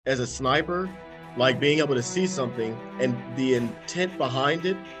as a sniper, like being able to see something and the intent behind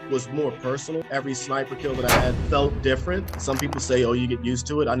it was more personal. Every sniper kill that I had felt different. Some people say, oh, you get used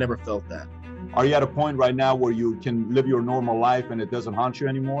to it. I never felt that. Are you at a point right now where you can live your normal life and it doesn't haunt you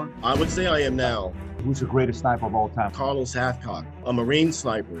anymore? I would say I am now. Who's the greatest sniper of all time? Carlos Hathcock, a Marine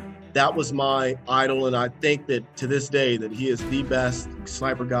sniper. That was my idol, and I think that to this day that he is the best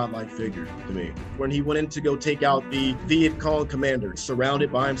sniper godlike figure to me. When he went in to go take out the Viet Cong commander,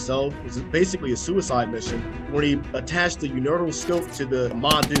 surrounded by himself, it was basically a suicide mission, when he attached the unilateral scope to the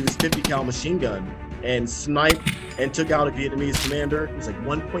Ma Deuce 50 cal machine gun and sniped and took out a Vietnamese commander. It was like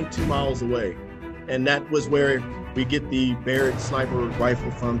 1.2 miles away. And that was where we get the Barrett sniper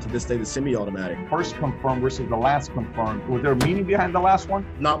rifle from to this day, the semi-automatic. First confirmed versus the last confirmed. Was there a meaning behind the last one?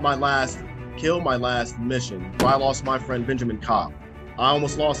 Not my last kill, my last mission. I lost my friend Benjamin Cobb. I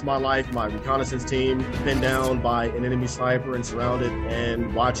almost lost my life, my reconnaissance team pinned down by an enemy sniper and surrounded,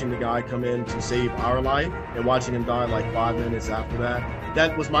 and watching the guy come in to save our life and watching him die like 5 minutes after that.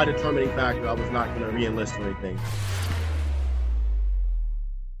 That was my determining factor. I was not going to re-enlist or anything.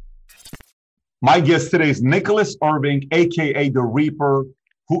 My guest today is Nicholas Irving, aka The Reaper,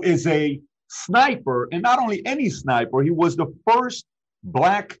 who is a sniper, and not only any sniper, he was the first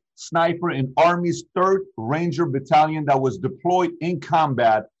Black sniper in Army's 3rd Ranger Battalion that was deployed in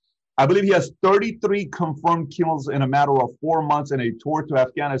combat. I believe he has 33 confirmed kills in a matter of 4 months in a tour to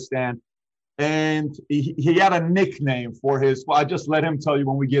Afghanistan. And he had a nickname for his, well, I just let him tell you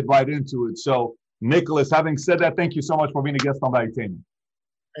when we get right into it. So, Nicholas, having said that, thank you so much for being a guest on Valuetainment.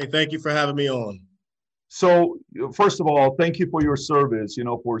 Hey, thank you for having me on. So, first of all, thank you for your service. You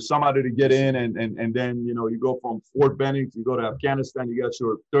know, for somebody to get in and then, you know, you go from Fort Benning, you go to Afghanistan, you got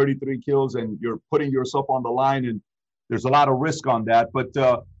your 33 kills and you're putting yourself on the line, and there's a lot of risk on that. But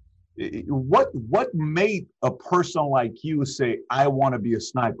what made a person like you say, I want to be a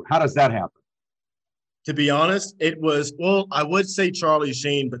sniper? How does that happen? To be honest, it was, well, I would say Charlie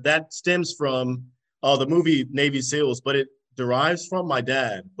Sheen, but that stems from the movie Navy SEALs, but it derives from my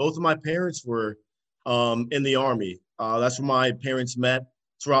dad. Both of my parents were in the Army. That's where my parents met.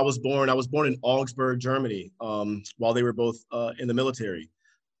 That's where I was born. I was born in Augsburg, Germany, while they were both in the military.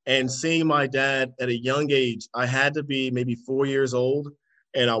 And seeing my dad at a young age, I had to be maybe 4 years old,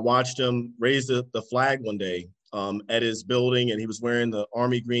 and I watched him raise the flag one day at his building, and he was wearing the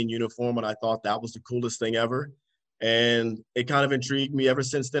Army green uniform, and I thought that was the coolest thing ever. And it kind of intrigued me. Ever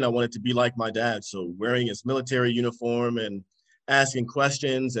since then, I wanted to be like my dad. So wearing his military uniform and asking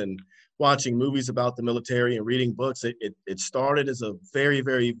questions and watching movies about the military and reading books, it started as a very,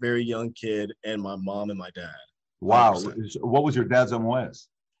 very, very young kid and my mom and my dad. Wow. 100%. What was your dad's MOS?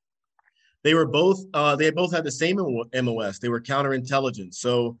 They were both, they both had the same MOS. They were counterintelligence.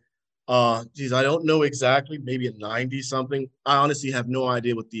 So, geez, I don't know exactly, maybe at 90 something. I honestly have no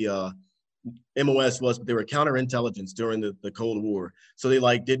idea what the MOS was, but they were counterintelligence during the Cold War. So they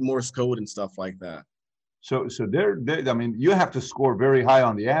like did Morse code and stuff like that. So they're, I mean, you have to score very high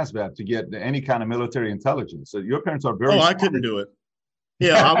on the ASVAB to get any kind of military intelligence. So your parents are very. Oh, I couldn't do it.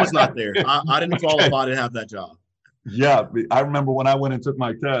 Yeah, I was not there. I didn't qualify to have that job. Yeah, I remember when I went and took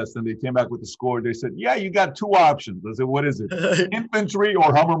my test and they came back with the score, they said, yeah, you got 2 options. I said, what is it? Infantry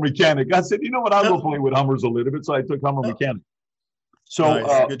or Hummer mechanic? I said, you know what, I'll go play with Hummers a little bit. So I took Hummer mechanic. So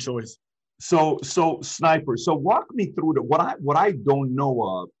nice. Good choice. So sniper. So walk me through what I don't know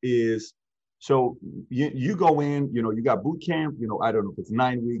of is, so you go in, you know, you got boot camp, you know, I don't know if it's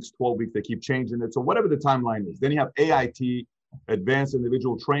 9 weeks, 12 weeks, they keep changing it. So whatever the timeline is, then you have AIT, advanced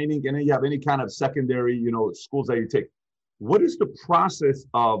individual training, and then you have any kind of secondary, you know, schools that you take. What is the process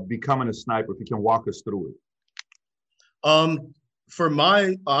of becoming a sniper? If you can walk us through it. For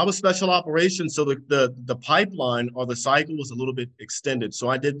my, I was special operations, so the pipeline or the cycle was a little bit extended. So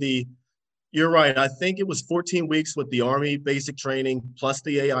I did you're right, I think it was 14 weeks with the Army basic training plus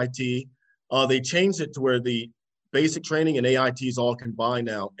the AIT. They changed it to where the basic training and AIT is all combined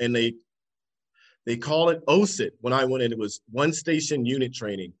now, and they call it OSIT. When I went in, it was one station unit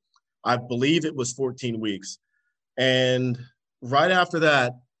training. I believe it was 14 weeks. And right after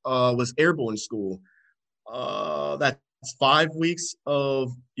that was airborne school. That's 5 weeks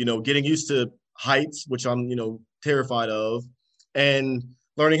of, you know, getting used to heights, which I'm, you know, terrified of, and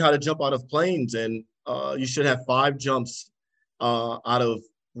learning how to jump out of planes. And you should have 5 jumps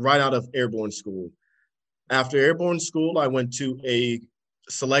right out of airborne school. After airborne school, I went to a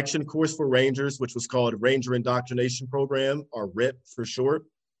selection course for Rangers, which was called Ranger Indoctrination Program, or RIP for short.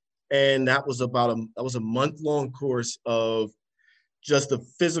 And that was a month-long course of just a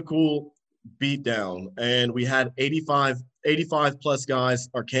physical beatdown. And we had 85 plus guys,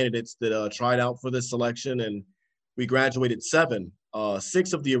 our candidates, that tried out for this selection, and we graduated 7.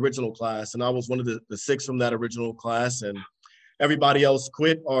 six of the original class, and I was one of the six from that original class, and everybody else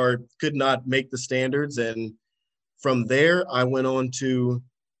quit or could not make the standards. And from there, I went on to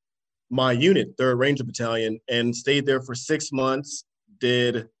my unit, 3rd Ranger Battalion, and stayed there for 6 months,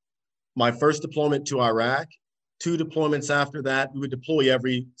 did my first deployment to Iraq, 2 deployments after that. We would deploy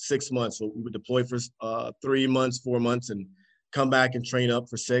every 6 months. So we would deploy for 3 months, 4 months, and come back and train up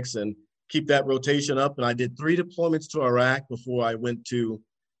for 6 and keep that rotation up. And I did 3 deployments to Iraq before I went to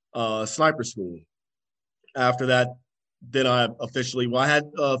sniper school. After that, then I officially, well, I had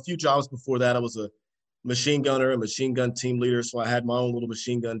a few jobs before that. I was a machine gunner, a machine gun team leader. So I had my own little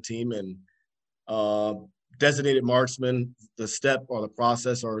machine gun team, and designated marksman, the step or the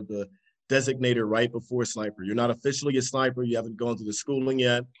process or the designator right before sniper. You're not officially a sniper. You haven't gone through the schooling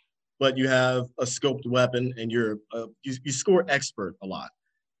yet, but you have a scoped weapon, and you're you score expert a lot.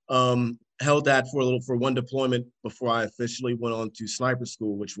 Held that for one deployment before I officially went on to sniper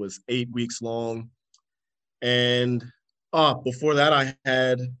school, which was 8 weeks long. And before that, I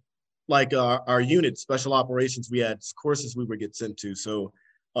had like our unit, special operations, we had courses we would get sent to. So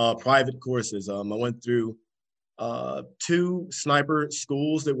private courses. I went through 2 sniper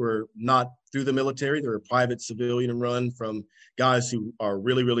schools that were not through the military. They were private civilian run from guys who are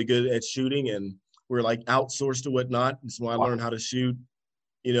really, really good at shooting, and were like outsourced or whatnot. And so I learned how to shoot,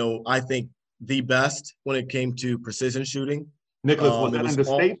 I think the best when it came to precision shooting. Nicholas, was that in the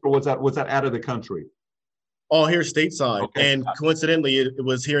States, or was that out of the country? All here stateside. Okay. And coincidentally, it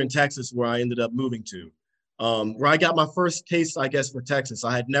was here in Texas where I ended up moving to, where I got my first taste, I guess, for Texas.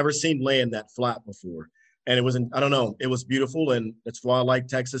 I had never seen land that flat before. And it was, I don't know, it was beautiful. And that's why I liked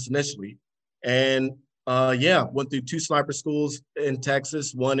Texas initially. And went through 2 sniper schools in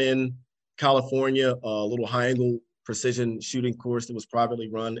Texas, one in California, a little high angle precision shooting course that was privately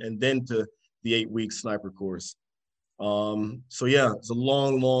run, and then to the 8-week sniper course. So yeah, it's a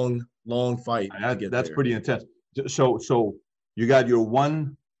long fight to get that's there. pretty intense. So you got your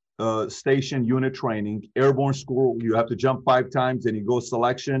 1 station unit training, airborne school. You have to jump 5 times, then you go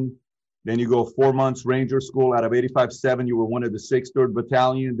selection. Then you go 4 months Ranger school. Out of 85-7, you were one of the 6th, 3rd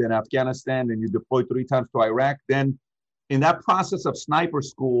Battalion, then Afghanistan, then you deployed 3 times to Iraq. Then in that process of sniper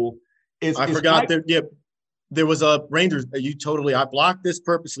school, there was a Rangers. I blocked this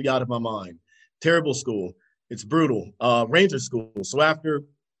purposely out of my mind. Terrible school. It's brutal. Ranger school. So after,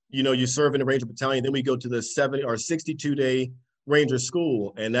 you serve in the Ranger Battalion, then we go to the 70 or 62-day Ranger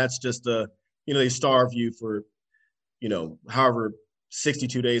school. And that's just they starve you for, however,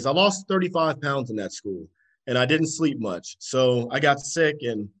 62 days. I lost 35 pounds in that school, and I didn't sleep much. So I got sick,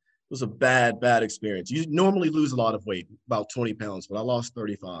 and it was a bad experience. You normally lose a lot of weight, about 20 pounds, but I lost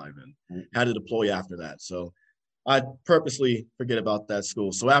 35 and had to deploy after that. So I purposely forget about that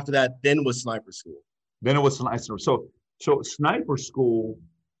school. So after that, then was sniper school. Then it was sniper. So sniper school,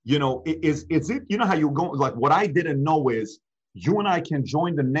 is it, how you go, like what I didn't know is you and I can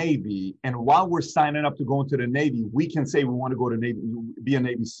join the Navy, and while we're signing up to go into the Navy, we can say we want to go to Navy, be a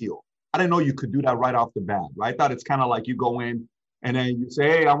Navy SEAL. I didn't know you could do that right off the bat. Right? I thought it's kind of like you go in and then you say,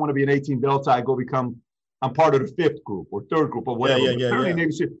 hey, I want to be an 18 Delta. I'm part of the 5th group or 3rd group or whatever. Yeah.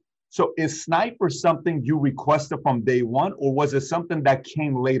 Navy SEAL. So is sniper something you requested from day one, or was it something that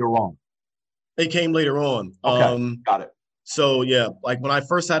came later on? It came later on. Okay, got it. So yeah, like when I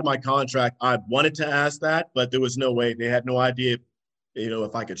first had my contract, I wanted to ask that, but there was no way. They had no idea,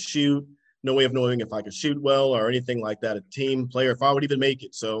 if I could shoot, no way of knowing if I could shoot well or anything like that, a team player, if I would even make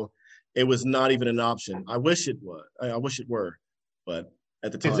it. So it was not even an option. I wish it was. I wish it were, but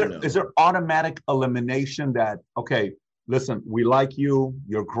at the time, is there automatic elimination that, okay, listen, we like you,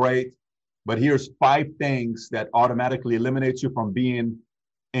 you're great, but here's 5 things that automatically eliminates you from being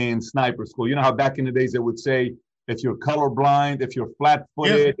in sniper school? You know how back in the days they would say, if you're colorblind, if you're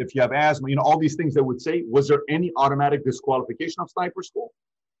flat-footed, if you have asthma, all these things they would say. Was there any automatic disqualification of sniper school?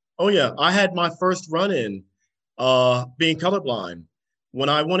 Oh yeah, I had my first run-in being colorblind.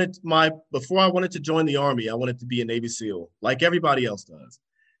 Before I wanted to join the Army, I wanted to be a Navy SEAL, like everybody else does.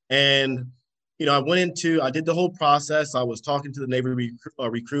 And, I did the whole process. I was talking to the Navy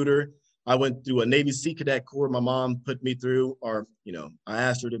recruiter. I went through a Navy Sea Cadet Corps my mom put me through, or, I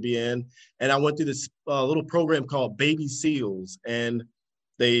asked her to be in. And I went through this little program called Baby SEALs. And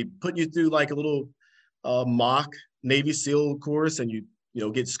they put you through like a little mock Navy SEAL course, and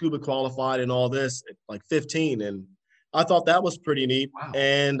you get scuba qualified and all this at like 15. And I thought that was pretty neat. Wow.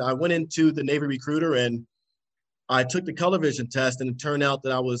 And I went into the Navy recruiter, and I took the color vision test, and it turned out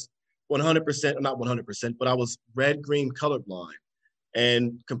that I was 100%, not 100%, but I was red-green colorblind,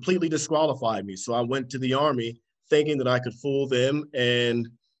 and completely disqualified me. So I went to the Army thinking that I could fool them and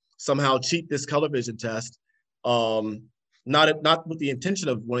somehow cheat this color vision test. not with the intention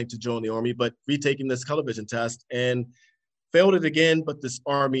of wanting to join the Army, but retaking this color vision test and failed it again. But this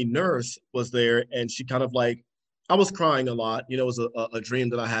Army nurse was there, and she kind of like, I was crying a lot. You know, it was a dream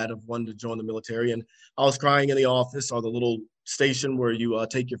that I had of wanting to join the military, and I was crying in the office or the little station where you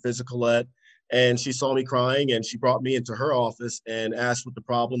take your physical at. And she saw me crying, and she brought me into her office and asked what the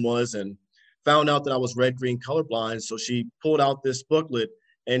problem was, and found out that I was red-green colorblind. So she pulled out this booklet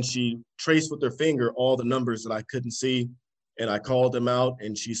and she traced with her finger all the numbers that I couldn't see, and I called them out,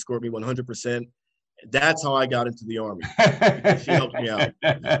 and she scored me 100%. That's how I got into the Army, because she helped me out.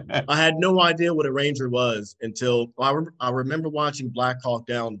 I had no idea what a Ranger was until I remember watching Black Hawk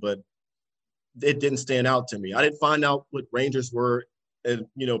Down, but it didn't stand out to me. I didn't find out what Rangers were,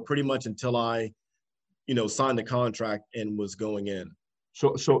 pretty much until I, signed the contract and was going in.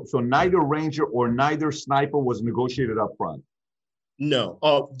 So neither Ranger or neither sniper was negotiated up front. No,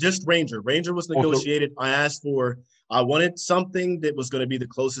 just Ranger. Ranger was negotiated. I wanted something that was going to be the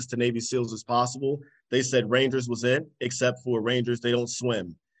closest to Navy SEALs as possible. They said Rangers was it, except for Rangers, they don't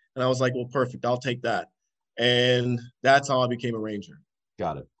swim. And I was like, well, perfect, I'll take that. And that's how I became a Ranger.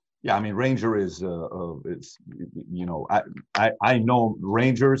 Got it. Yeah, I mean, Ranger is, I know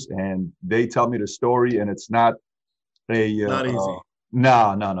Rangers, and they tell me the story, and it's not not easy.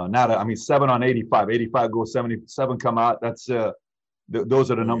 No, not. I mean, 7 on 85. 85 goes 77 come out. That's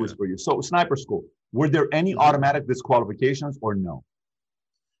those are the numbers for you. So sniper school. Were there any automatic disqualifications or no?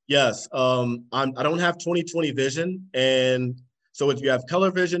 Yes. I don't have 20/20 vision, and so if you have color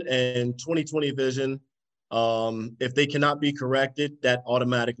vision and 20/20 vision, if they cannot be corrected, that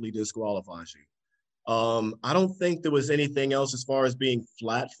automatically disqualifies you. I don't think there was anything else as far as being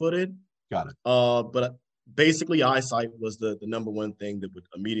flat-footed. Got it. But basically, eyesight was the number one thing that would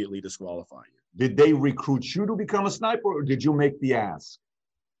immediately disqualify you. Did they recruit you to become a sniper, or did you make the ask?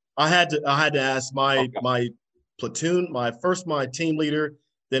 I had to ask my platoon, my team leader.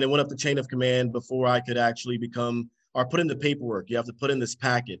 Then it went up the chain of command before I could actually become or put in the paperwork. You have to put in this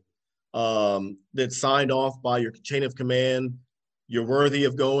packet that's signed off by your chain of command. You're worthy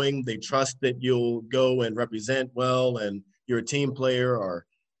of going. They trust that you'll go and represent well, and you're a team player, or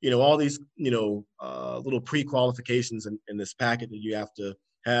all these little pre-qualifications in this packet that you have to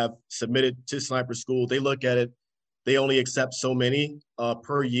have submitted to sniper school. They look at it. They only accept so many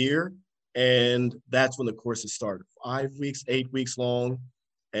per year, and that's when the courses start. 5 weeks, 8 weeks long,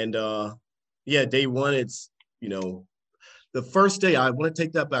 and day one, it's the first day. I want to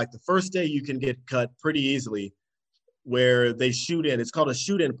take that back. The first day you can get cut pretty easily, where they shoot in. It's called a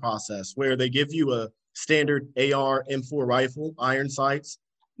shoot-in process, where they give you a standard AR M4 rifle, iron sights,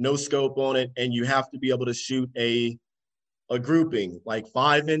 no scope on it, and you have to be able to shoot a grouping, like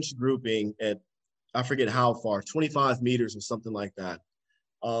 5-inch grouping at, I forget how far, 25 meters or something like that.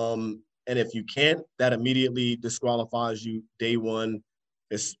 And if you can't, that immediately disqualifies you day one.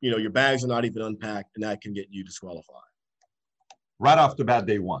 It's, your bags are not even unpacked, and that can get you disqualified. Right off the bat,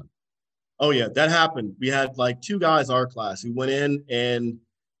 day one. Oh yeah, that happened. We had like 2 guys our class who went in and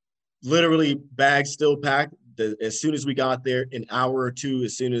literally bags still packed. As soon as we got there, an hour or two,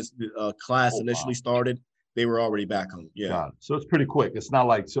 as soon as the class initially started, they were already back home. Yeah. So it's pretty quick. It's not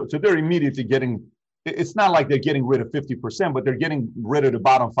like, so they're immediately getting, it's not like they're getting rid of 50%, but they're getting rid of the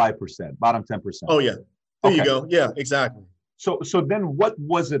bottom 5%, bottom 10%. Oh yeah. There you go. Yeah, exactly. So then what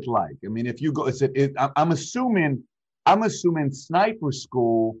was it like? I mean, if you go, I'm assuming sniper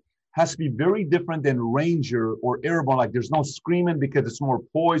school has to be very different than Ranger or airborne. Like there's no screaming because it's more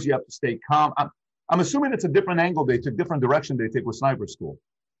poised. You have to stay calm. I'm assuming it's a different angle. They took different direction they take with sniper school.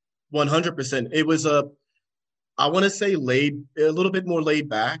 100%. It was I want to say a little bit more laid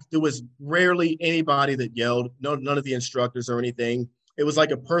back. There was rarely anybody that yelled. No, none of the instructors or anything. It was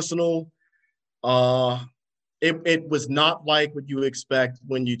like a personal. It was not like what you would expect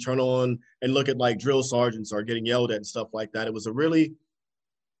when you turn on and look at like drill sergeants are getting yelled at and stuff like that. It was a really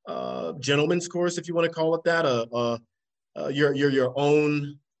gentleman's course, if you want to call it that. You're your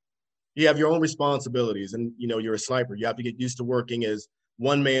own. You have your own responsibilities, and you're a sniper. You have to get used to working as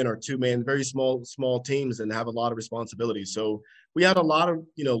 1 man or 2 man, very small teams, and have a lot of responsibilities. So we had a lot of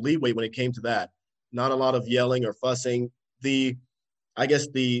leeway when it came to that. Not a lot of yelling or fussing. I guess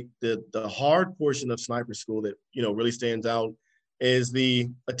the hard portion of sniper school that really stands out is the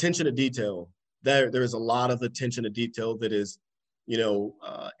attention to detail. There is a lot of attention to detail that is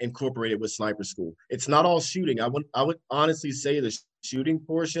incorporated with sniper school. It's not all shooting. I would honestly say the shooting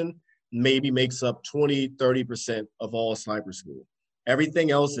portion maybe makes up 20-30% of all sniper school. Everything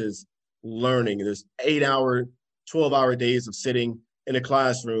else is learning. There's 8-hour, 12-hour days of sitting in a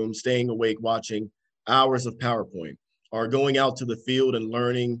classroom, staying awake, watching hours of PowerPoint, or going out to the field and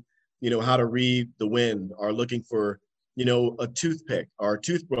learning, how to read the wind, or looking for a toothpick or a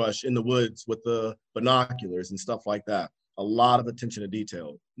toothbrush in the woods with the binoculars and stuff like that. A lot of attention to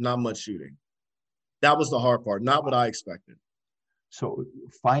detail, not much shooting. That was the hard part, not what I expected. So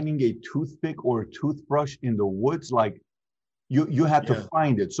finding a toothpick or a toothbrush in the woods, like you had to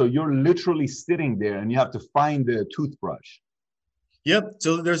find it. So you're literally sitting there and you have to find the toothbrush. Yep.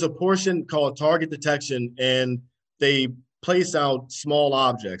 So there's a portion called target detection, and they place out small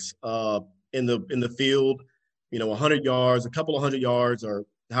objects in the field, 100 yards, a couple of 100 yards, or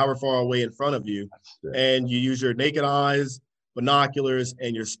however far away in front of you. And you use your naked eyes, binoculars,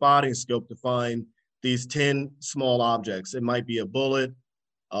 and your spotting scope to find these 10 small objects. It might be a bullet,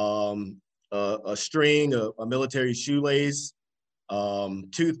 a string, a military shoelace,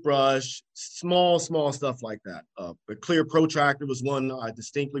 toothbrush, small stuff like that. A clear protractor was one I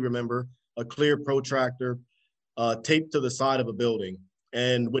distinctly remember, a clear protractor taped to the side of a building.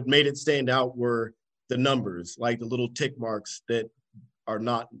 And what made it stand out were the numbers, like the little tick marks that are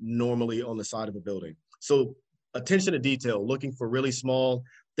not normally on the side of a building. So attention to detail, looking for really small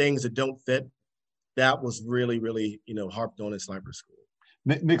things that don't fit. That was really, really, harped on in sniper school.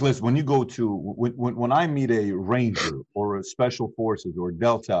 Nicholas, when you go to, when I meet a Ranger or a Special Forces or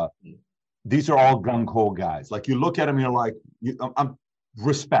Delta, these are all gung-ho guys. Like you look at them, you're like, I'm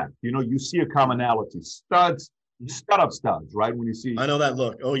respect. You see a commonality. Stud up studs, right? When you see, I know that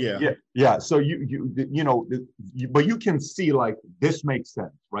look. Oh yeah. Yeah. So but you can see like this makes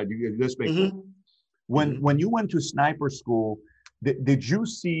sense, right? This makes sense. When you went to sniper school, did you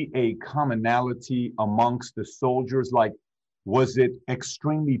see a commonality amongst the soldiers? Like, was it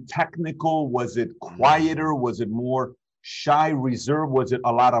extremely technical? Was it quieter? Was it more shy, reserved? Was it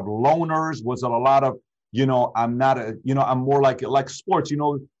a lot of loners? Was it a lot of, I'm more like sports.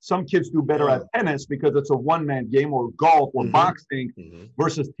 Some kids do better at tennis because it's a one-man game, or golf or boxing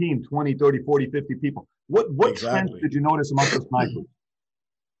versus team, 20, 30, 40, 50 people. What trends did you notice amongst the snipers?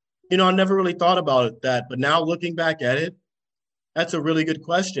 I never really thought about that, but now looking back at it, that's a really good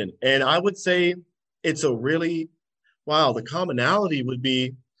question. And I would say it's the commonality would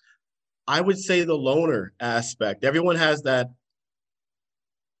be, I would say the loner aspect. Everyone has that.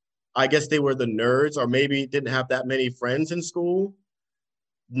 I guess they were the nerds, or maybe didn't have that many friends in school.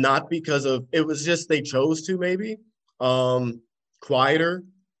 Not because of, it was just they chose to, maybe. Quieter,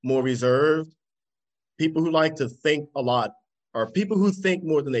 more reserved, people who like to think a lot, or people who think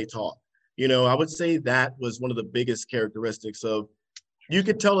more than they talk. I would say that was one of the biggest characteristics of, you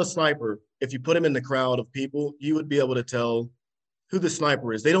could tell a sniper, if you put him in the crowd of people, you would be able to tell who the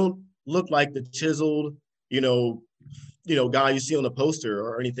sniper is. They don't look like the chiseled, guy you see on the poster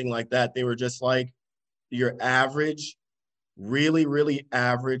or anything like that. They were just like your average, really, really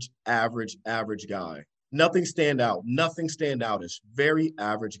average guy. Nothing standoutish, very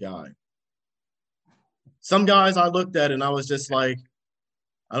average guy. Some guys I looked at and I was just like,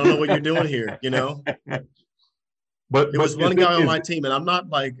 I don't know what you're doing here, But there was one guy on my team, and I'm not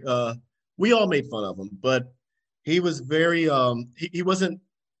like, we all made fun of him, but he was very, he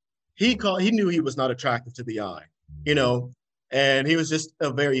knew he was not attractive to the eye, and he was just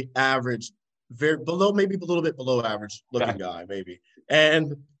a very average, maybe a little bit below average looking guy, maybe.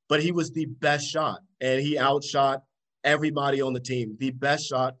 But he was the best shot, and he outshot everybody on the team. The best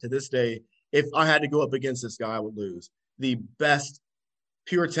shot to this day. If I had to go up against this guy, I would lose. The best,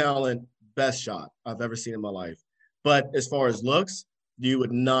 pure talent, best shot I've ever seen in my life. But as far as looks, you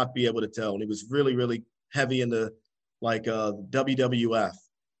would not be able to tell. And he was really, really heavy into like WWF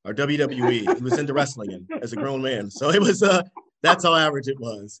or WWE. He was into wrestling as a grown man. So it was, that's how average it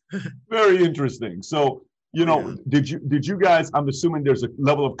was. Very interesting. So, did you guys, I'm assuming there's a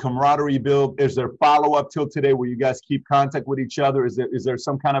level of camaraderie build. Is there follow-up till today where you guys keep contact with each other? Is there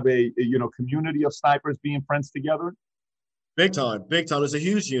some kind of a community of snipers being friends together? Big time. There's a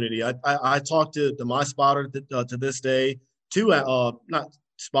huge unity. I talked to my spotter to this day, not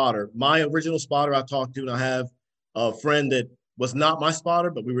spotter, my original spotter I talked to, and I have a friend that was not my spotter,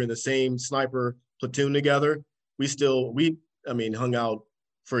 but we were in the same sniper platoon together. We hung out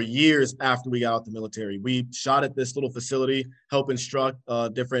for years after we got out the military. We shot at this little facility, help instruct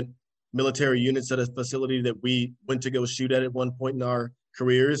different military units at a facility that we went to go shoot at one point in our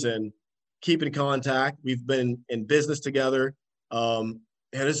careers, and keep in contact. We've been in business together. And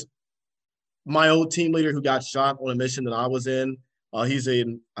it's my old team leader who got shot on a mission that I was in. I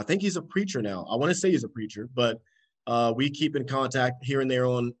think he's a preacher now. I want to say he's a preacher, but we keep in contact here and there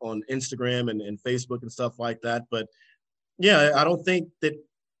on Instagram and Facebook and stuff like that. But yeah, I don't think that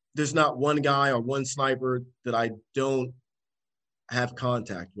there's not one guy or one sniper that I don't have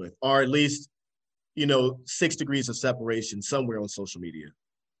contact with, or at least, 6 degrees of separation somewhere on social media.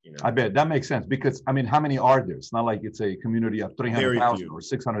 you know. I bet that makes sense because I mean, how many are there? It's not like it's a community of Very 300,000 few. or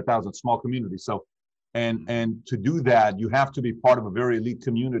 600,000, small community. So, Mhm. and to do that, you have to be part of a very elite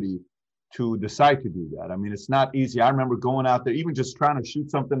community to decide to do that. I mean, it's not easy. I remember going out there, even just trying to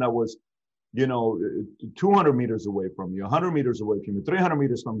shoot something that was, you know, 200 meters away from you, 100 meters away from you, 300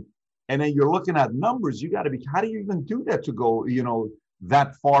 meters from you, and then you're looking at numbers. You got to be. How do you even do that to go, you know,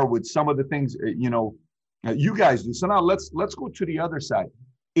 that far with some of the things, you know, you guys do? So now let's go to the other side.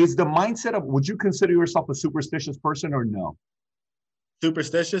 Is the mindset of, would you consider yourself a superstitious person or no?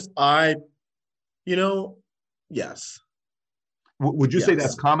 Superstitious? You know, yes, Would you say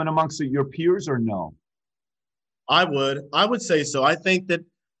that's yes, common amongst your peers or no? I would say so. I think that,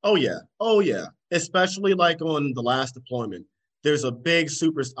 oh yeah, especially like on the last deployment, there's a big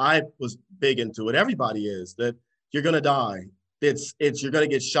I was big into it. Everybody is that you're gonna die. You're gonna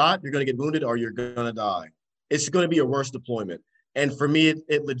get shot, you're gonna get wounded, or you're gonna die. It's gonna be your worst deployment. And for me,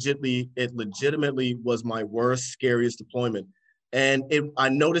 it legitimately was my worst, scariest deployment. And I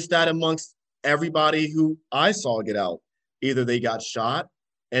noticed that amongst everybody who I saw get out. Either they got shot,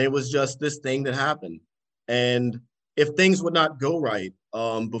 and it was just this thing that happened. And if things would not go right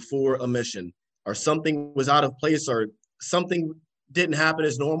before a mission, or something was out of place, or something didn't happen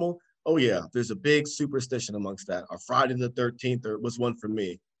as normal, oh yeah, there's a big superstition amongst that. Or Friday the 13th was one for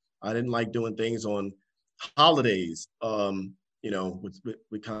me. I didn't like doing things on holidays. You know,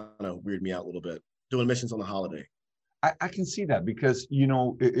 would kind of weird me out a little bit. Doing missions on the holiday. I can see that because, you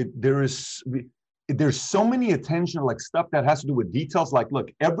know, there's so many attention, like stuff that has to do with details. Like, look,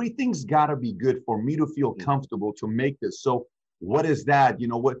 everything's got to be good for me to feel comfortable to make this. So what is that? You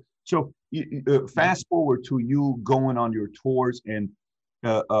know what? So fast forward to you going on your tours, and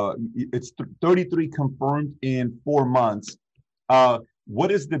it's 33 confirmed in 4 months.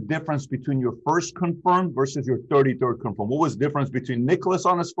 What is the difference between your first confirmed versus your 33rd confirmed? What was the difference between Nicholas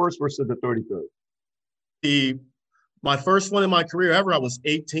on his first versus the 33rd? My first one in my career ever, I was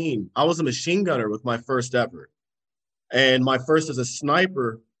 18. I was a machine gunner with my first ever. And my first as a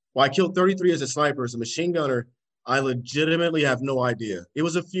sniper, well, I killed 33 as a sniper. As a machine gunner, I legitimately have no idea. It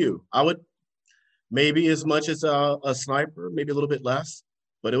was a few. I would maybe as much as a sniper, maybe a little bit less,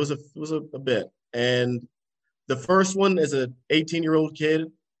 but it was a bit. And the first one as an 18-year-old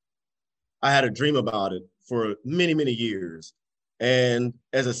kid, I had a dream about it for many, many years. And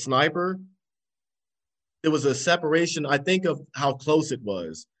as a sniper, there was a separation. I think of how close it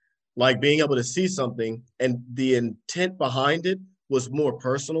was, like being able to see something, and the intent behind it was more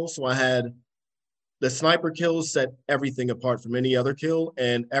personal. So I had the sniper kills set everything apart from any other kill,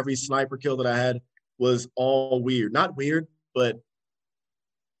 and every sniper kill that I had was all weird. Not weird, but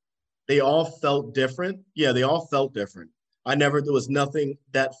they all felt different. Yeah, they all felt different. There was nothing,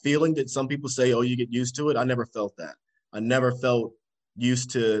 that feeling that some people say, oh, you get used to it. I never felt that. I never felt used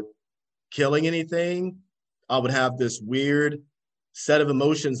to killing anything. I would have this weird set of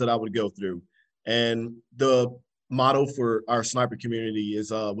emotions that I would go through. And the motto for our sniper community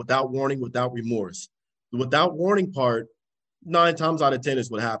is without warning, without remorse. The without warning part, 9 times out of 10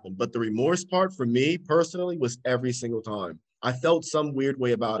 is what happened. But the remorse part for me personally was every single time. I felt some weird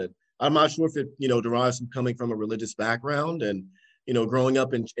way about it. I'm not sure if it, derives from coming from a religious background and, growing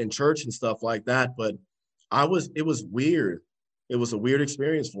up in church and stuff like that. But it was weird. It was a weird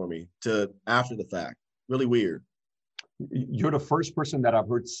experience for me to after the fact. Really weird. You're the first person that I've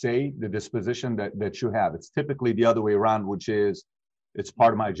heard say the disposition that you have. It's typically the other way around, which is it's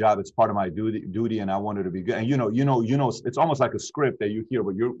part of my job, it's part of my duty, and I wanted to be good. And it's almost like a script that you hear,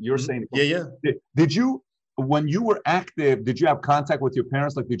 but you're saying, yeah. Did you, when you were active, did you have contact with your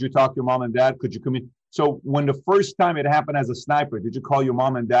parents? Like, did you talk to your mom and dad? Could you come in? So when the first time it happened as a sniper, did you call your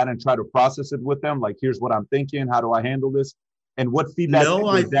mom and dad and try to process it with them? Like, here's what I'm thinking. How do I handle this? And what feedback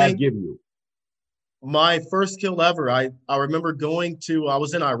did dad give you? My first kill ever, I remember I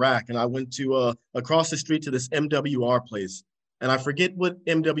was in Iraq, and I went to across the street to this MWR place, and I forget what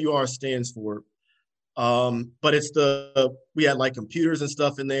MWR stands for. But we had like computers and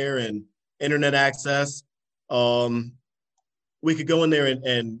stuff in there and internet access. We could go in there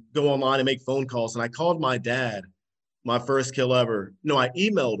and go online and make phone calls. And I called my dad, my first kill ever. No, I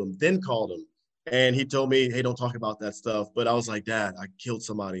emailed him, then called him. And he told me, hey, don't talk about that stuff. But I was like, Dad, I killed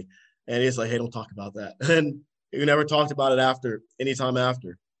somebody. And he's like, hey, don't talk about that. And we never talked about it anytime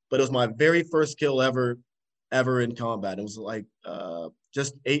after. But it was my very first kill ever in combat. It was like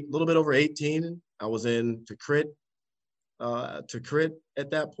just a little bit over 18. I was in Tikrit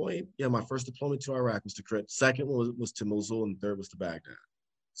at that point. Yeah, my first deployment to Iraq was Tikrit. Second one was to Mosul, and third was to Baghdad.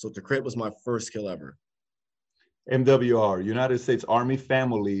 So Tikrit was my first kill ever. MWR, United States Army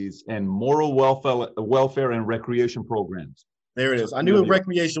Families and Moral Welfare and Recreation Programs. There it So is. I knew really,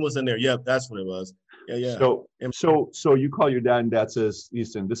 recreation was in there. Yep, that's what it was. Yeah, yeah. so And- so you call your dad, and dad says,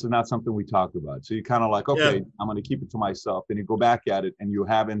 "Listen, this is not something we talked about." So you kind of like, yeah. okay, I'm going to keep it to myself. Then you go back at it, and you're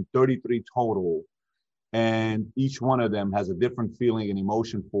having 33 total, and each one of them has a different feeling and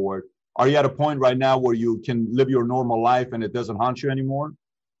emotion for it. Are you at a point right now where you can live your normal life and it doesn't haunt you anymore?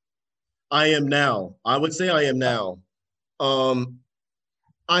 I am now. I would say I am now. Um,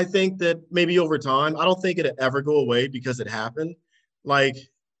 I think that maybe over time, I don't think it'd ever go away because it happened. Like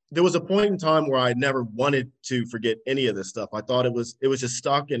there was a point in time where I never wanted to forget any of this stuff. I thought it was just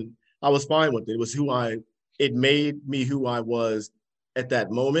stuck and I was fine with it. It was it made me who I was at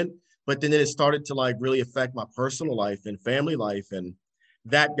that moment. But then it started to like really affect my personal life and family life. And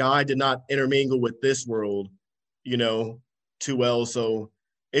that guy did not intermingle with this world, you know, too well. So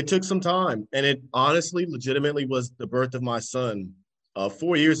it took some time. And it honestly, legitimately was the birth of my son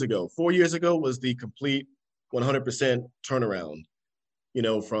 4 years ago. 4 years ago was the complete 100% turnaround.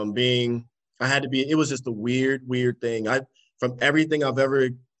 From being, I had to be. It was just a weird, weird thing. From everything I've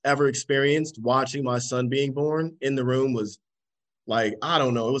ever experienced, watching my son being born in the room was like, I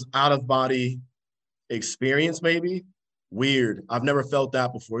don't know. It was out of body experience, maybe weird. I've never felt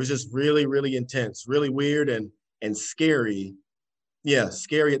that before. It was just really, really intense, really weird and scary. Yeah,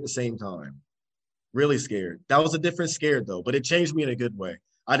 scary at the same time. Really scared. That was a different scared though, but it changed me in a good way.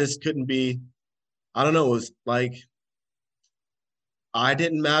 I just couldn't be, I don't know, it was like I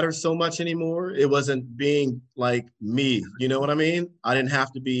didn't matter so much anymore. It wasn't being like me. You know what I mean? I didn't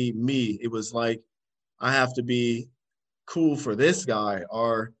have to be me. It was like I have to be cool for this guy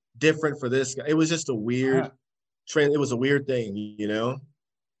or different for this guy. It was just a weird trend. It was a weird thing.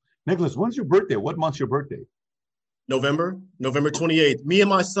 Nicholas, when's your birthday? What month's your birthday? November 28th. Me and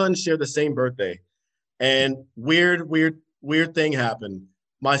my son share the same birthday. And weird, weird, weird thing happened.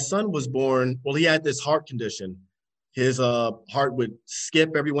 My son was born, well, he had this heart condition. His heart would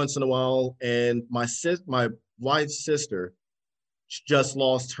skip every once in a while. And my wife's sister just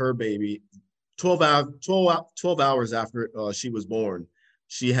lost her baby 12 hours after she was born.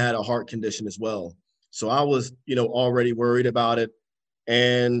 She had a heart condition as well. So I was, already worried about it.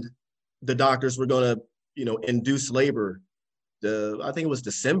 And the doctors were going to, induce labor. I think it was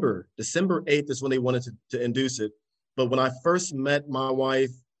December 8th is when they wanted to induce it. But when I first met my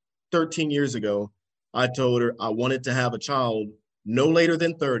wife 13 years ago, I told her I wanted to have a child no later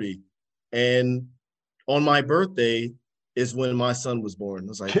than 30. And on my birthday is when my son was born. I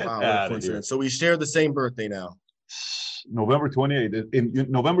was like, Get wow, what a out of here. coincidence. So we share the same birthday now. November 28th. In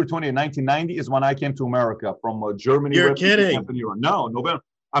November 28th, 1990 is when I came to America from Germany. You're kidding. No, November.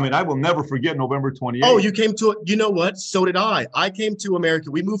 I mean, I will never forget November 28th. Oh, you came to, you know what? So did I. I came to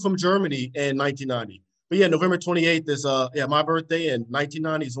America. We moved from Germany in 1990. But yeah, November 28th is my birthday, and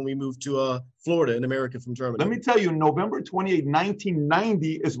 1990 is when we moved to Florida in America from Germany. Let me tell you, November 28th,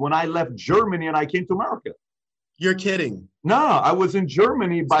 1990 is when I left Germany and I came to America. You're kidding. No, I was in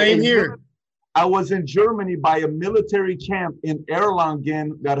Germany Same here. I was in Germany by a military camp in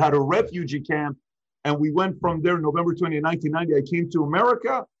Erlangen that had a refugee camp. And we went from there, November 20th, 1990. I came to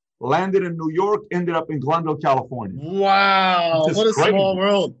America, landed in New York, ended up in Glendale, California. Wow. What a crazy. Small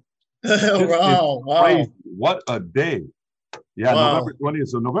world. Wow. Crazy. What a day. Yeah, Wow. November 20th.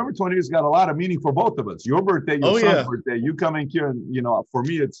 So November 20th has got a lot of meaning for both of us. Your birthday, your son's birthday, you coming here. And, for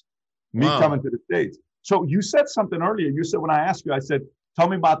me, it's me coming to the States. So you said something earlier. You said, when I asked you, I said, tell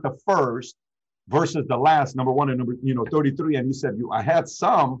me about the first versus the last, number one and number, 33. And you said, I had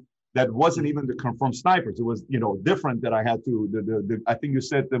some that wasn't even the confirmed snipers. It was, different that I had to, I think you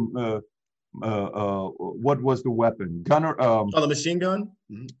said what was the weapon? Gunner? The machine gun?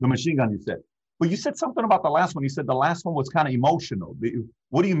 The machine gun, you said. But you said something about the last one. You said the last one was kind of emotional.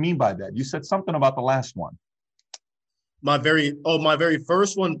 What do you mean by that? You said something about the last one. My very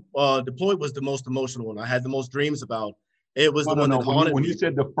first one deployed was the most emotional one. I had the most dreams about. It was the one that haunted me. When you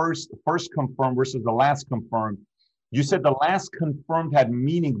said the first confirmed versus the last confirmed, you said the last confirmed had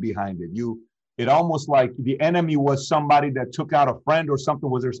meaning behind it. It almost like the enemy was somebody that took out a friend or something.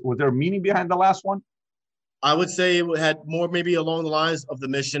 Was there meaning behind the last one? I would say it had more maybe along the lines of the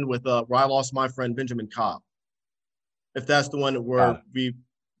mission with where I lost my friend Benjamin Cobb. If that's the one where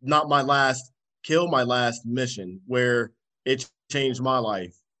my last mission, where it changed my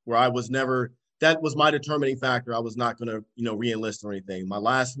life, where I was never, that was my determining factor. I was not going to, re-enlist or anything. My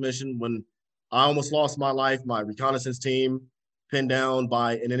last mission, when I almost lost my life, my reconnaissance team pinned down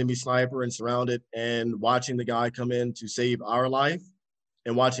by an enemy sniper and surrounded, and watching the guy come in to save our life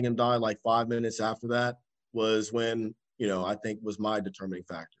and watching him die like 5 minutes after that was when, I think was my determining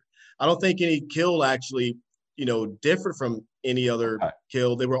factor. I don't think any kill actually, differed from any other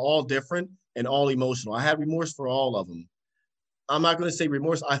kill. They were all different and all emotional. I had remorse for all of them. I'm not going to say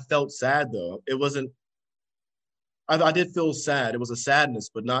remorse. I felt sad though. It wasn't, I did feel sad. It was a sadness,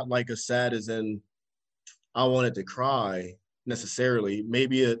 but not like a sad as in I wanted to cry necessarily.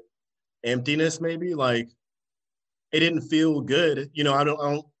 Maybe a emptiness, maybe like it didn't feel good. You know, I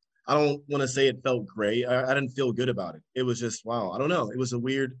don't want to say it felt great. I didn't feel good about it. It was just, wow. I don't know. It was a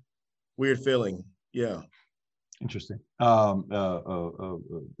weird feeling. Yeah. Interesting. So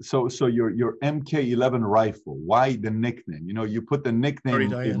your MK11 rifle, why the nickname? You know, you put the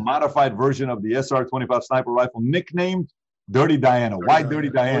nickname, a modified version of the SR-25 sniper rifle, nicknamed Dirty Diana. Why Dirty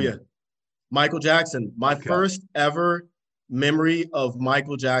Diana? Oh, yeah. Michael Jackson. My first ever memory of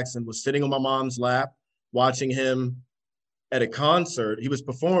Michael Jackson was sitting on my mom's lap, watching him at a concert. He was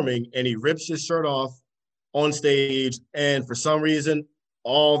performing and he rips his shirt off on stage. And for some reason,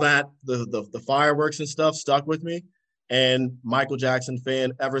 all that, the fireworks and stuff stuck with me. And Michael Jackson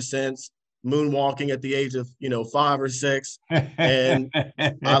fan ever since, moonwalking at the age of, 5 or 6. And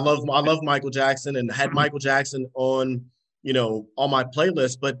I love Michael Jackson and had Michael Jackson on, on my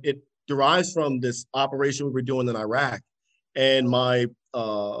playlist, but it derives from this operation we were doing in Iraq. And we're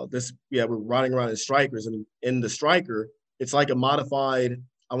riding around in Strykers, and in the Stryker, it's like a modified,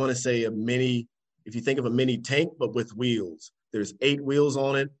 I want to say a mini, if you think of a mini tank, but with wheels. There's 8 wheels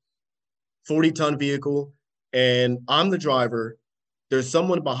on it, 40-ton vehicle, and I'm the driver. There's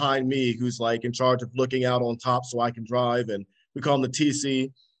someone behind me who's like in charge of looking out on top so I can drive, and we call him the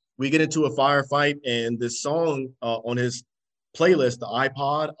TC. We get into a firefight, and this song on his playlist, the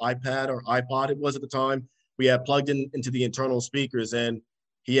iPad or iPod it was at the time, we had plugged into the internal speakers, and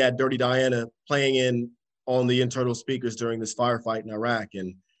he had Dirty Diana playing on the internal speakers during this firefight in Iraq.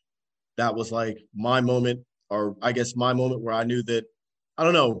 And that was like my moment, or I guess my moment where I knew that, I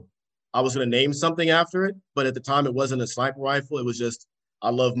don't know, I was going to name something after it, but at the time it wasn't a sniper rifle. It was just, I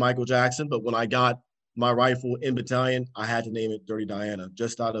love Michael Jackson. But when I got my rifle in battalion, I had to name it Dirty Diana,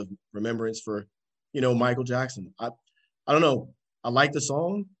 just out of remembrance for, Michael Jackson. I don't know. I like the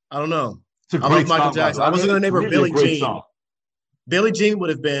song. I don't know. It's a great Michael song, Jackson. I wasn't going to name her Billie Jean. Song. Billie Jean would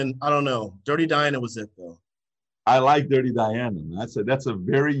have been, I don't know. Dirty Diana was it though. I like Dirty Diana. That's a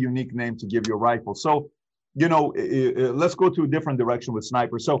very unique name to give your rifle. So, let's go to a different direction with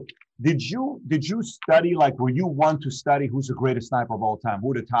snipers. So did you study, like, were you one to study who's the greatest sniper of all time?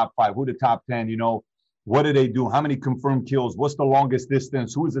 Who the top 5? Who the top 10? What do they do? How many confirmed kills? What's the longest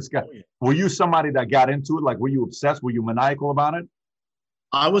distance? Who is this guy? Oh, yeah. Were you somebody that got into it? Like, were you obsessed? Were you maniacal about it?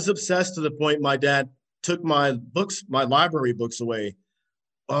 I was obsessed to the point my dad took my library books away.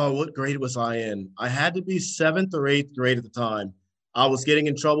 Oh, what grade was I in? I had to be 7th or 8th grade at the time. I was getting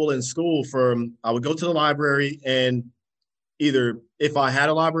in trouble in school I would go to the library, and either if I had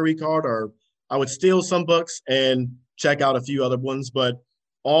a library card, or I would steal some books and check out a few other ones. But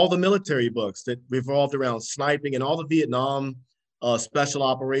all the military books that revolved around sniping and all the Vietnam special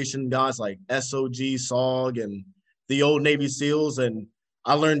operation guys like SOG, SOG, and the old Navy SEALs. And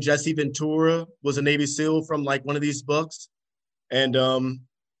I learned Jesse Ventura was a Navy SEAL from like one of these books. And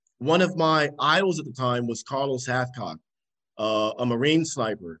one of my idols at the time was Carlos Hathcock, a Marine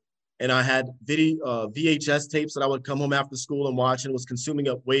sniper. And I had VHS tapes that I would come home after school and watch, and it was consuming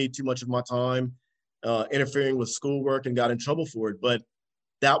up way too much of my time, interfering with schoolwork, and got in trouble for it. But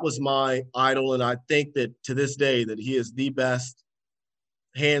that was my idol. And I think that to this day that he is the best,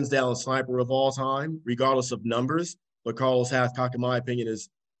 hands down, sniper of all time, regardless of numbers. But Carlos Hathcock, in my opinion, is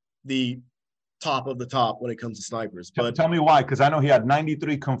the top of the top when it comes to snipers. But tell me why, because I know he had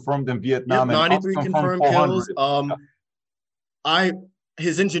 93 confirmed in Vietnam. Yep, 93 confirmed kills.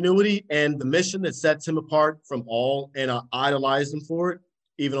 His ingenuity and the mission that sets him apart from all, and I idolized him for it.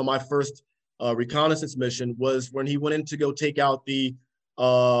 Even on my first reconnaissance mission was when he went in to go take out the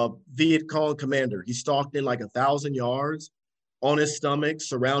Viet Cong commander. He stalked in like 1,000 yards on his stomach,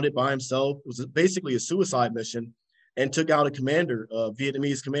 surrounded by himself. It was basically a suicide mission, and took out a commander, a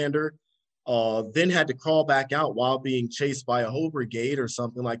Vietnamese commander. Then had to crawl back out while being chased by a whole brigade or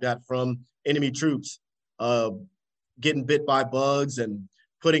something like that from enemy troops, getting bit by bugs and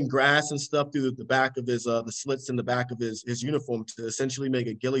putting grass and stuff through the back of his, the slits in the back of his uniform to essentially make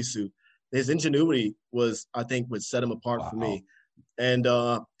a ghillie suit. His ingenuity was, I think, what set him apart for me. And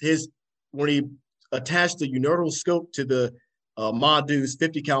when he attached the unilateral scope to the Ma-Deuce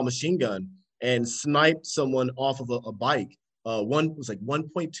 50 cal machine gun and sniped someone off of a bike, one was like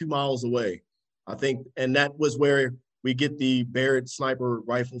 1.2 miles away, I think. And that was where we get the Barrett sniper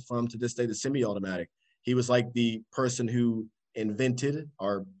rifle from to this day, the semi-automatic. He was like the person who invented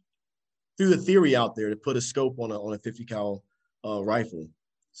or threw the theory out there to put a scope on a 50 cal rifle.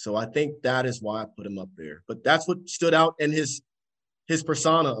 So I think that is why I put him up there. But that's what stood out in his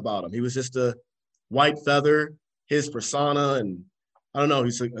persona about him. He was just a white feather, his persona, and I don't know,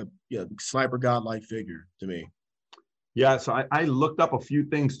 he's a sniper godlike figure to me. Yeah, so I looked up a few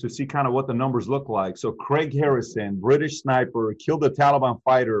things to see kind of what the numbers look like. So Craig Harrison, British sniper, killed a Taliban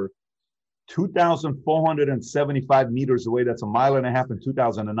fighter 2,475 meters away. That's a mile and a half in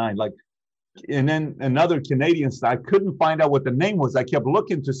 2009. Like, and then another Canadian, I couldn't find out what the name was. I kept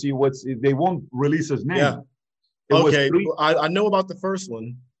looking to see they won't release his name. Yeah. It was Okay. I know about the first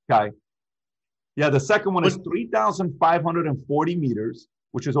one. Okay. Yeah, the second one is 3,540 meters,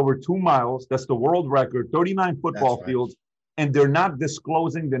 which is over 2 miles. That's the world record, 39 football fields. And they're not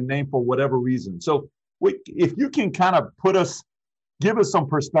disclosing the name for whatever reason. So if you can kind of give us some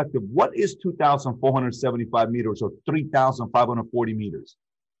perspective, what is 2,475 meters or 3,540 meters?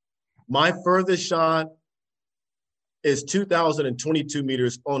 My furthest shot is 2,022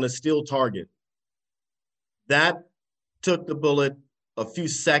 meters on a steel target. That took the bullet a few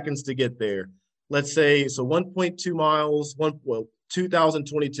seconds to get there. Let's say, so 1.2 miles,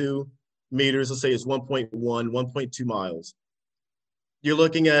 2,022 meters, let's say it's 1.2 miles. You're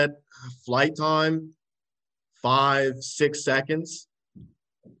looking at flight time, 5-6 seconds.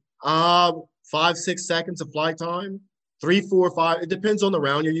 5-6 seconds of flight time, 3, 4, 5. It depends on the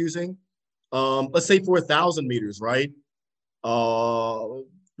round you're using. Let's say for 1,000 meters, right?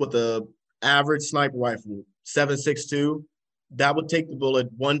 With the average sniper rifle, 7.62, that would take the bullet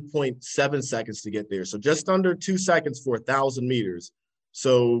 1.7 seconds to get there. So just under 2 seconds for 1,000 meters.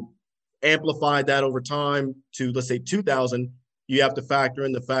 So amplify that over time to, let's say, 2,000. You have to factor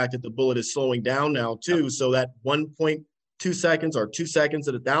in the fact that the bullet is slowing down now too. So that 1.2 seconds or 2 seconds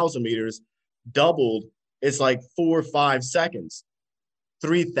at 1,000 meters doubled. It's like 4 or 5 seconds.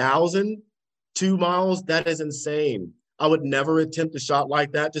 3,000, 2 miles, that is insane. I would never attempt a shot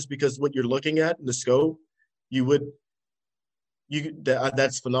like that just because what you're looking at in the scope,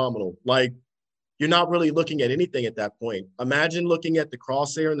 that's phenomenal. Like, you're not really looking at anything at that point. Imagine looking at the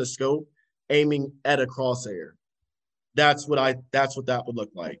crosshair in the scope, aiming at a crosshair. That's what that would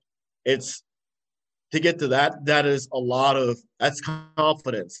look like. It's to get to that. That is that's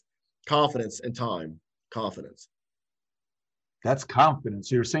confidence and time. Confidence. That's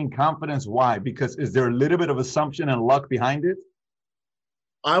confidence. You're saying confidence. Why? Because is there a little bit of assumption and luck behind it?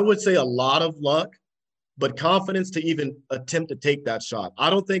 I would say a lot of luck, but confidence to even attempt to take that shot. I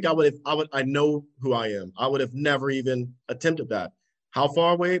don't think I would. I know who I am. I would have never even attempted that. How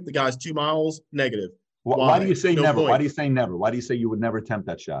far away? The guy's 2 miles. Negative. Why do you say never? Point. Why do you say never? Why do you say you would never attempt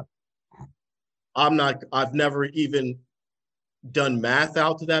that shot? I've never even done math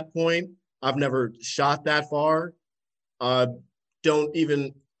out to that point. I've never shot that far. I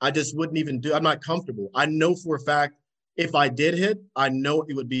just wouldn't even do. I'm not comfortable. I know for a fact if I did hit, I know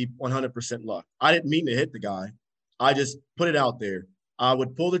it would be 100% luck. I didn't mean to hit the guy. I just put it out there. I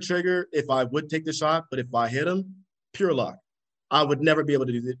would pull the trigger if I would take the shot, but if I hit him, pure luck. I would never be able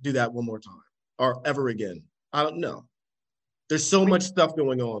to do that one more time or ever again. I don't know. There's so much stuff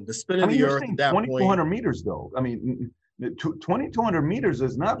going on. The spin of the earth at that point. 2,200 meters, though. I mean, 2,200 meters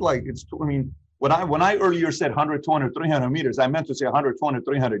is not like it's. I mean, when I earlier said 100, 200, 300 meters, I meant to say 100, 200,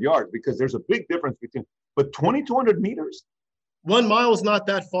 300 yards because there's a big difference between. But 2,200 meters. 1 mile is not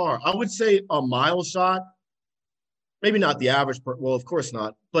that far. I would say a mile shot, maybe not the average. Well, of course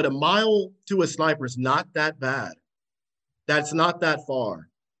not. But a mile to a sniper is not that bad. That's not that far.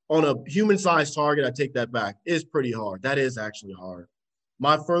 On a human-sized target, I take that back, is pretty hard. That is actually hard.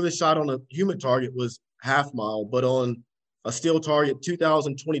 My furthest shot on a human target was half mile, but on a steel target,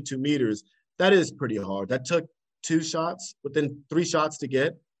 2,022 meters, that is pretty hard. That took 2 shots, within 3 shots to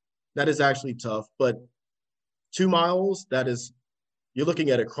get. That is actually tough. But 2 miles, you're looking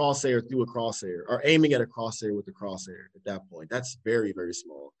at a crosshair through a crosshair or aiming at a crosshair with a crosshair at that point. That's very, very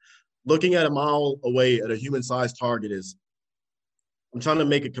small. Looking at a mile away at a human-sized target I'm trying to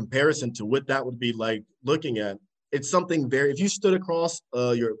make a comparison to what that would be like looking at. It's something if you stood across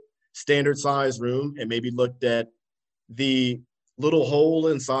your standard size room and maybe looked at the little hole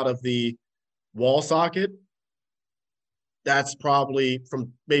inside of the wall socket, that's probably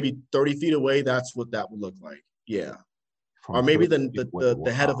from maybe 30 feet away. That's what that would look like. Yeah. Or maybe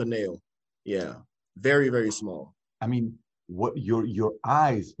the head of a nail. Yeah. Very, very small. I mean, what your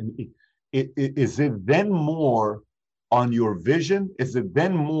eyes, is it then more on your vision? Is it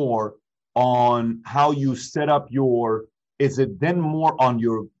then more on how you set up is it then more on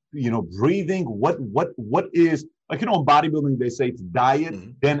your, breathing? What is, like, in bodybuilding, they say it's diet,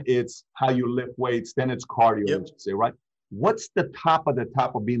 then it's how you lift weights, then it's cardio, yep. Say, right? What's the top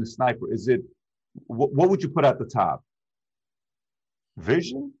of being a sniper? Is it, what would you put at the top?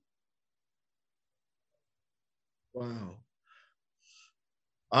 Vision? Wow.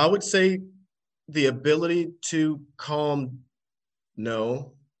 I would say The ability to calm,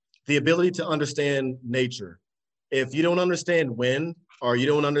 no. The ability to understand nature. If you don't understand wind or you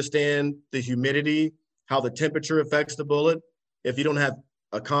don't understand the humidity, how the temperature affects the bullet, if you don't have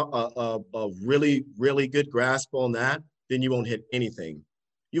a really, really good grasp on that, then you won't hit anything.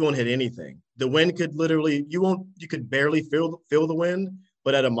 You won't hit anything. The wind could literally, you could barely feel the wind,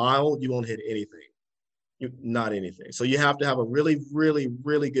 but at a mile, you won't hit anything. Not anything. So you have to have a really, really,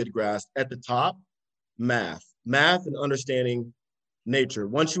 really good grasp at the top. Math and understanding nature.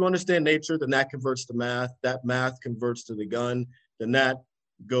 Once you understand nature, then that converts to math. That math converts to the gun. Then that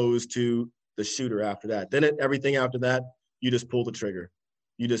goes to the shooter after that. Then everything after that, you just pull the trigger.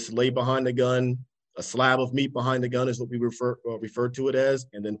 You just lay behind the gun. A slab of meat behind the gun is what we refer to it as,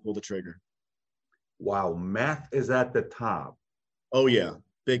 and then pull the trigger. Wow, math is at the top. Oh yeah,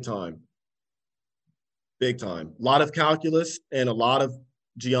 big time. Big time. A lot of calculus and a lot of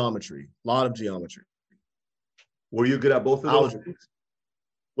geometry. A lot of geometry. Were you good at both of those things?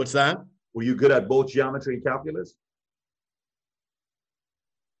 What's that? Were you good at both geometry and calculus?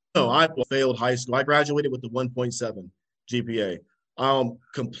 No, I failed high school. I graduated with the 1.7 GPA.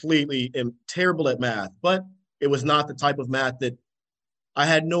 Completely am terrible at math, but it was not the type of math that I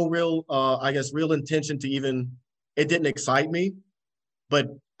had no real, real intention to even, it didn't excite me. But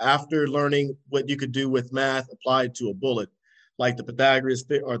after learning what you could do with math applied to a bullet, like the Pythagoras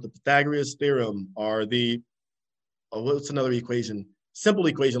theorem, or what's another equation? Simple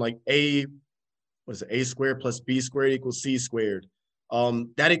equation like a squared plus b squared equals c squared.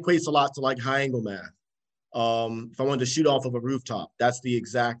 That equates a lot to like high angle math. If I wanted to shoot off of a rooftop, that's the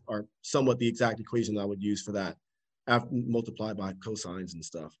exact or somewhat the exact equation I would use for that, after multiplied by cosines and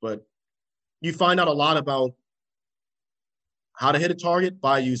stuff. But you find out a lot about how to hit a target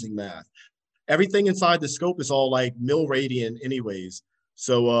by using math. Everything inside the scope is all like mil-radian anyways.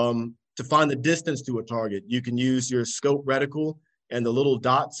 So to find the distance to a target, you can use your scope reticle, and the little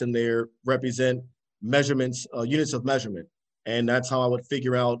dots in there represent measurements, units of measurement. And that's how I would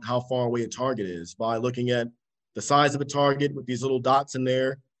figure out how far away a target is, by looking at the size of a target with these little dots in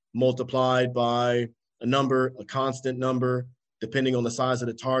there, multiplied by a number, a constant number, depending on the size of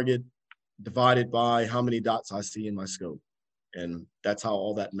the target, divided by how many dots I see in my scope. And that's how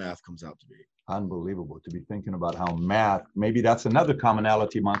all that math comes out to be. Unbelievable to be thinking about how math, maybe that's another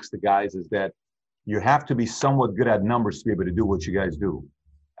commonality amongst the guys, is that you have to be somewhat good at numbers to be able to do what you guys do.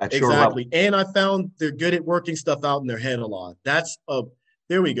 Exactly. And I found they're good at working stuff out in their head a lot.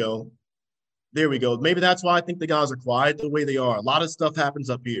 There we go. There we go. Maybe that's why I think the guys are quiet the way they are. A lot of stuff happens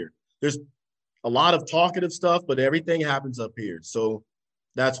up here. There's a lot of talkative stuff, but everything happens up here. So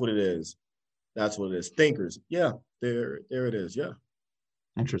that's what it is. That's what it is. Thinkers. Yeah, there it is. Yeah.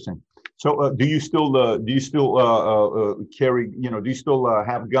 Interesting. So do you still carry, do you still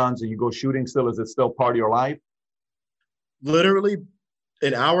have guns and you go shooting still? Is it still part of your life? Literally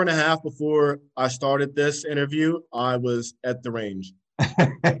an hour and a half before I started this interview, I was at the range.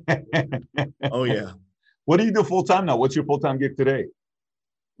 Oh yeah. What do you do full time now? What's your full-time gig today?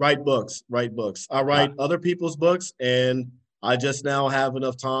 Write books. I write other people's books, and I just now have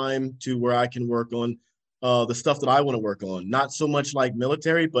enough time to where I can work on the stuff that I want to work on. Not so much like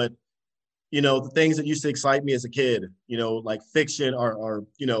military, but the things that used to excite me as a kid, like fiction or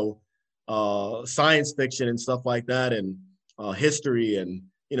science fiction and stuff like that, and history, and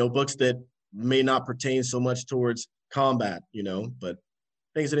books that may not pertain so much towards combat, but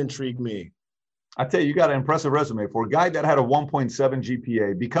things that intrigue me. I tell you, you got an impressive resume for a guy that had a 1.7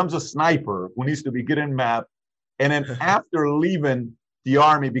 GPA, becomes a sniper who needs to be good in math, and then after leaving the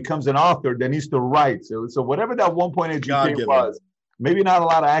army becomes an author that needs to write. So whatever that 1.8 GPA was, maybe not a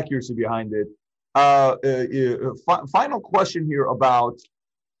lot of accuracy behind it. Final question here about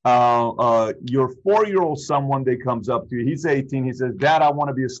your 4-year-old son. One day comes up to you. He's 18. He says, "Dad, I want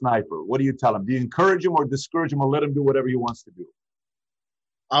to be a sniper." What do you tell him? Do you encourage him or discourage him or let him do whatever he wants to do?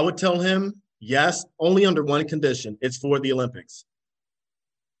 I would tell him yes, only under one condition. It's for the Olympics.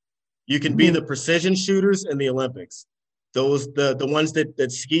 You can be the precision shooters in the Olympics. Those the ones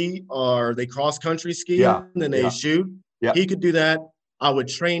that ski, or they cross country ski, and then they shoot. Yeah. He could do that. I would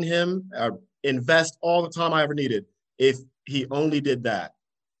train him, invest all the time I ever needed if he only did that.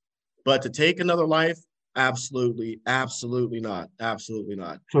 But to take another life, absolutely, absolutely not. Absolutely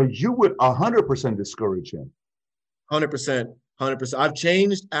not. So you would 100% discourage him? 100%. 100%. I've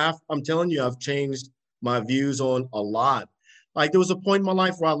changed. I'm telling you, I've changed my views on a lot. Like there was a point in my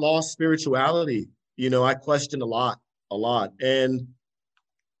life where I lost spirituality. I questioned a lot. And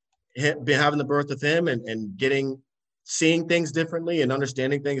having the birth of him and seeing things differently and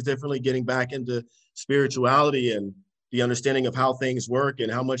understanding things differently, getting back into spirituality and the understanding of how things work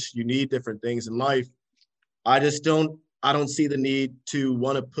and how much you need different things in life. I don't see the need to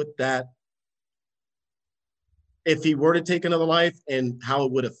want to put that, if he were to take another life, and how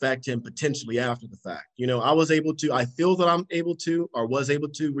it would affect him potentially after the fact. I feel that I'm able to, or was able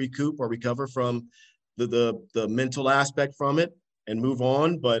to recoup or recover from the mental aspect from it and move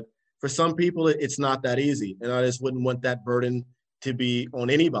on. But for some people, it's not that easy. And I just wouldn't want that burden to be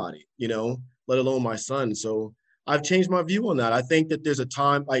on anybody, let alone my son. So I've changed my view on that. I think that there's a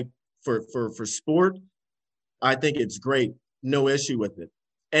time, like for sport, I think it's great. No issue with it.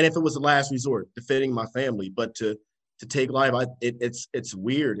 And if it was the last resort, defending my family, but to take life, it's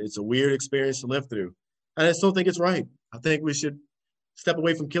weird. It's a weird experience to live through. And I just don't think it's right. I think we should step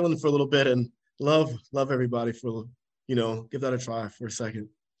away from killing for a little bit and love everybody for, give that a try for a second.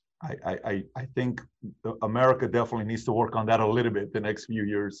 I think America definitely needs to work on that a little bit the next few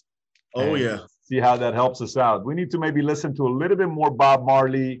years. Oh, yeah. See how that helps us out. We need to maybe listen to a little bit more Bob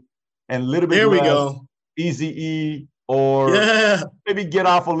Marley and a little bit less Eazy-E, or maybe get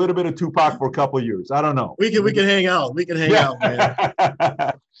off a little bit of Tupac for a couple of years. I don't know. We can hang out. We can hang out,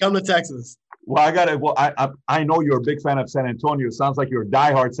 man. Come to Texas. Well, I know you're a big fan of San Antonio. Sounds like you're a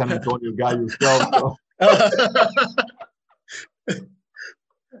diehard San Antonio guy yourself. So.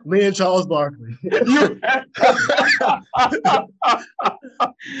 Me and Charles Barkley.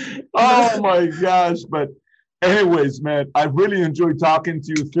 Oh my gosh. But anyways, man, I really enjoyed talking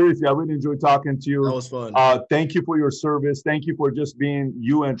to you. Seriously, I really enjoyed talking to you. That was fun. Thank you for your service. Thank you for just being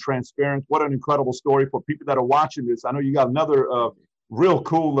you and transparent. What an incredible story for people that are watching this. I know you got another real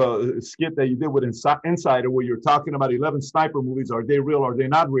cool skit that you did with Insider, where you're talking about 11 sniper movies. Are they real? Are they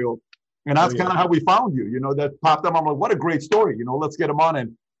not real? And that's kind of how we found you. That popped up. I'm like, what a great story. Let's get him on.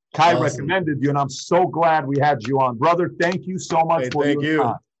 And Kai recommended you, and I'm so glad we had you on. Brother, thank you so much for your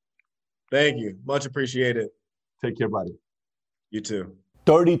time. Thank you. Much appreciated. Take care, buddy. You too.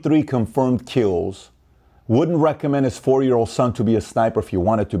 33 confirmed kills. Wouldn't recommend his 4-year-old son to be a sniper if he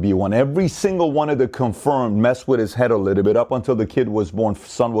wanted to be one. Every single one of the confirmed messed with his head a little bit up until the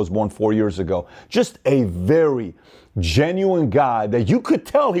son was born 4 years ago. Just a very genuine guy that you could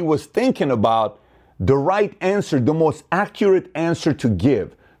tell he was thinking about the right answer, the most accurate answer to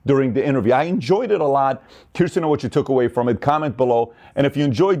give during the interview. I enjoyed it a lot. Curious to know what you took away from it. Comment below. And if you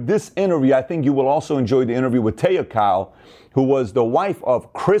enjoyed this interview, I think you will also enjoy the interview with Taya Kyle, who was the wife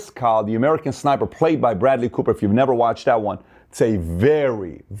of Chris Kyle, the American sniper played by Bradley Cooper. If you've never watched that one, it's a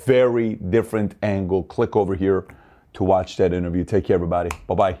very, very different angle. Click over here to watch that interview. Take care, everybody.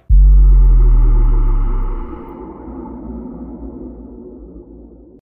 Bye-bye.